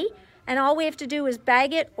 pay, and all we have to do is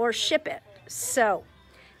bag it or ship it. So,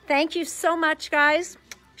 thank you so much, guys.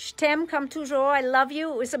 Je t'aime comme toujours. I love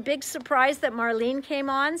you. It was a big surprise that Marlene came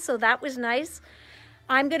on, so that was nice.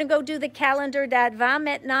 I'm going to go do the calendar d'Advent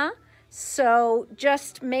maintenant. So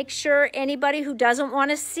just make sure anybody who doesn't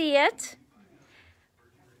want to see it.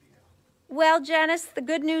 Well, Janice, the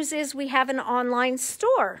good news is we have an online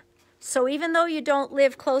store. So even though you don't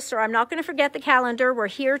live closer, I'm not going to forget the calendar. We're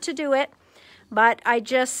here to do it. But I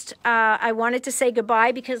wanted to say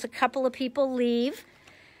goodbye because a couple of people leave.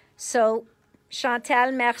 So,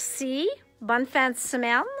 Chantal, merci. Bonne fin de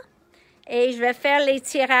semaine. Et je vais faire les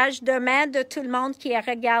tirages demain de tout le monde qui a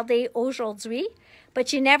regardé aujourd'hui.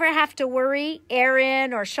 But you never have to worry,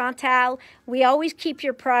 Erin or Chantal. We always keep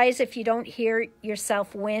your prize if you don't hear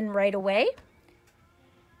yourself win right away.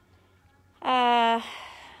 What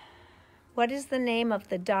is the name of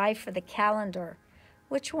the die for the calendar?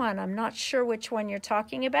 Which one? I'm not sure which one you're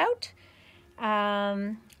talking about.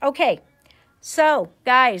 Okay, so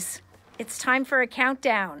guys, it's time for a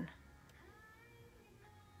countdown.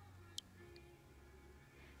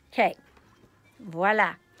 Okay,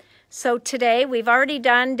 voila. So today we've already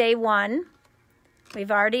done day 1.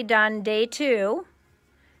 We've already done day 2.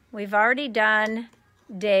 We've already done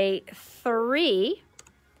day 3.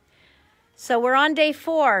 So we're on day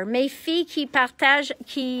 4. Mes filles qui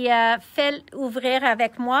fait ouvrir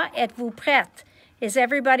avec moi, êtes-vous prêtes? Is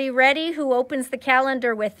everybody ready who opens the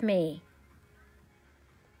calendar with me?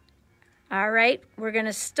 All right, we're going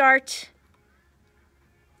to start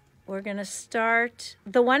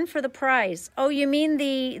the one for the prize. Oh, you mean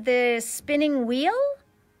the spinning wheel?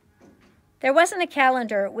 There wasn't a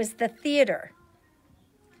calendar, it was the theater.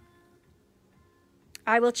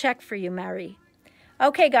 I will check for you, Marie.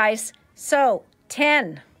 Okay, guys. So,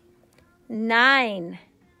 10, 9,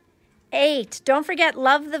 8. Don't forget,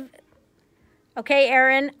 Okay,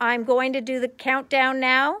 Erin, I'm going to do the countdown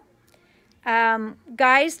now.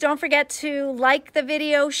 Guys, don't forget to like the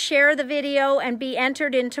video, share the video, and be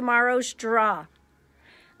entered in tomorrow's draw.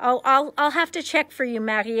 Oh, I'll have to check for you,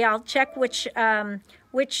 Marie. I'll check which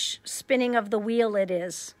spinning of the wheel it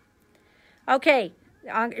is. Okay,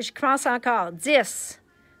 je commence encore. 10,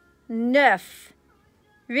 9,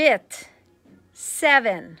 8,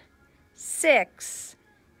 7, 6,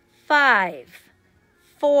 5,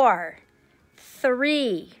 4,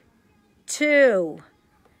 3, 2,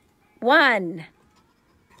 1.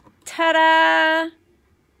 Ta-da!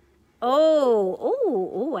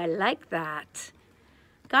 Oh, I like that.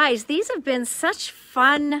 Guys, these have been such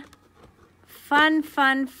fun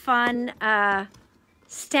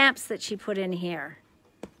stamps that she put in here.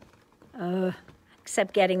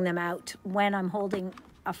 Except getting them out when I'm holding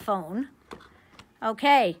a phone.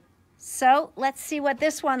 Okay, so let's see what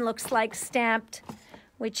this one looks like stamped.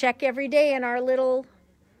 We check every day in our little...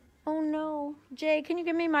 Oh no, Jay, can you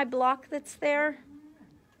give me my block that's there?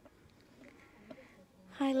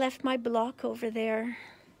 I left my block over there.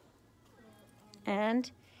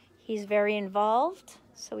 And he's very involved,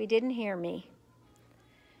 so he didn't hear me.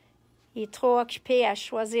 Il est trop occupé à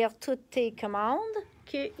choisir toutes tes commandes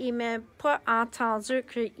qu'il m'a pas entendu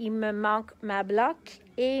qu'il me manque ma bloc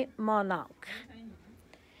et mon encre.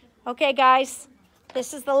 Okay, guys,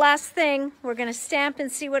 this is the last thing. We're going to stamp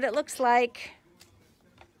and see what it looks like.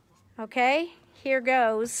 Okay, here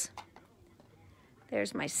goes.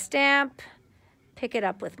 There's my stamp. Pick it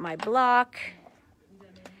up with my block.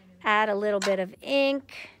 Add a little bit of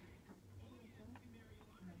ink.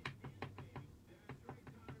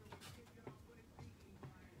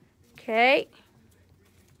 Okay.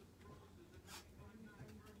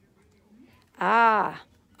 Ah,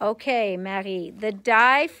 okay, Marie. The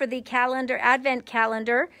die for the calendar, Advent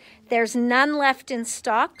calendar, there's none left in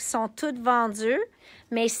stock, sont toutes vendues,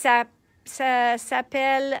 mais ça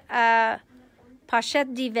s'appelle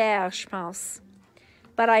pochette d'hiver, je pense.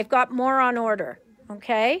 But I've got more on order,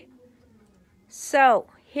 okay? So,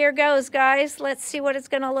 here goes, guys. Let's see what it's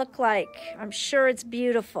going to look like. I'm sure it's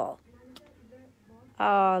beautiful.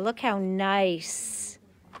 Oh, look how nice.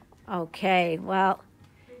 Okay, well,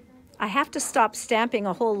 I have to stop stamping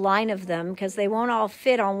a whole line of them because they won't all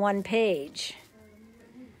fit on one page.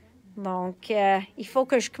 Donc, il faut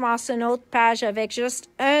que je commence une autre page avec juste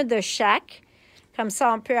un de chaque. Comme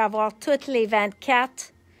ça, on peut avoir toutes les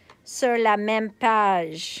 24 sur la même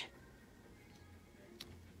page.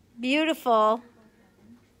 Beautiful.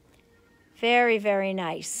 Very, very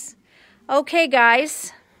nice. Okay,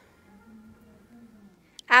 guys.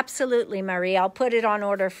 Absolutely, Marie. I'll put it on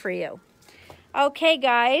order for you. Okay,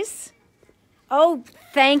 guys. Oh,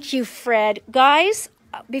 thank you, Fred. Guys,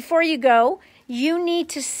 before you go, you need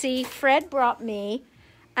to see, Fred brought me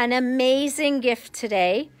an amazing gift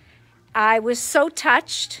today. I was so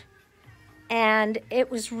touched, and it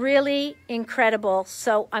was really incredible.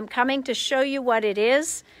 So I'm coming to show you what it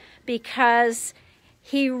is, because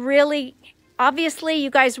he really, obviously, you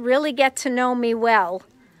guys really get to know me well,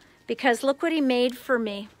 because look what he made for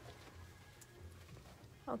me.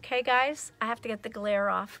 Okay, guys, I have to get the glare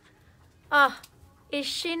off. Is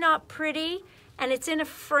she not pretty? And it's in a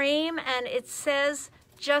frame, and it says,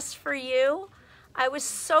 just for you. I was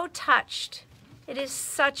so touched. It is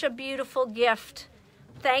such a beautiful gift.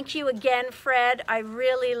 Thank you again, Fred. I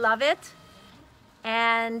really love it.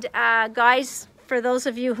 And guys, for those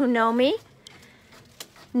of you who know me,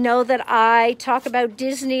 know that I talk about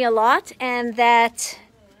Disney a lot, and that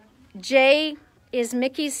Mickey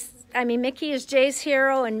is Jay's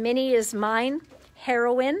hero and Minnie is mine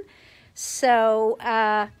heroine. So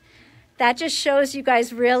that just shows you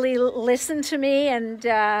guys really listen to me, and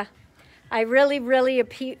I really, really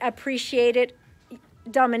appreciate it.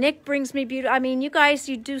 Dominique brings me beauty. I mean, you guys,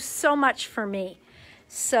 you do so much for me.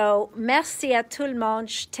 So, merci à tout le monde.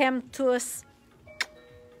 Je t'aime tous.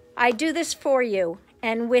 I do this for you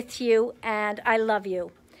and with you, and I love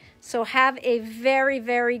you. So have a very,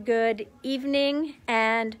 very good evening,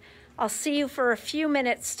 and I'll see you for a few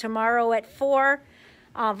minutes tomorrow at 4.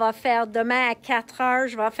 On va faire demain à 4 heures.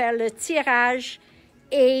 Je vais faire le tirage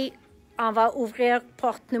et on va ouvrir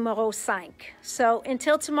porte numéro 5. So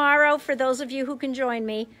until tomorrow, for those of you who can join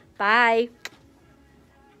me, bye.